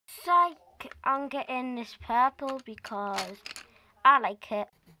like on getting this purple because I like it.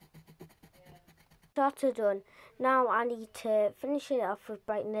 Sort of done. Now I need to finish it off with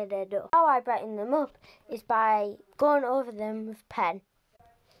brightening it up. How I brighten them up is by going over them with pen.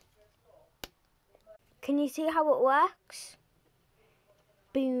 Can you see how it works?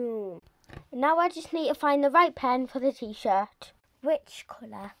 Boom. Now I just need to find the right pen for the t-shirt. Which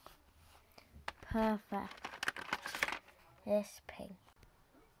colour? Perfect. This pink.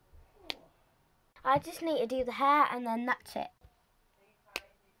 I just need to do the hair and then that's it.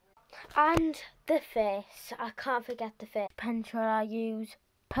 And the face. I can't forget the face. Pen shall I use?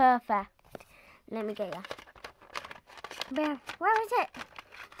 Perfect. Let me get you. Where is it?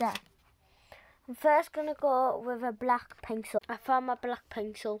 There. I'm first going to go with a black pencil. I found my black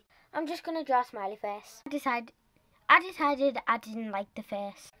pencil. I'm just going to draw a smiley face. I decided I didn't like the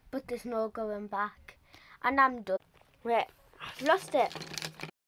face. But there's no going back. And I'm done. Wait, I've lost it.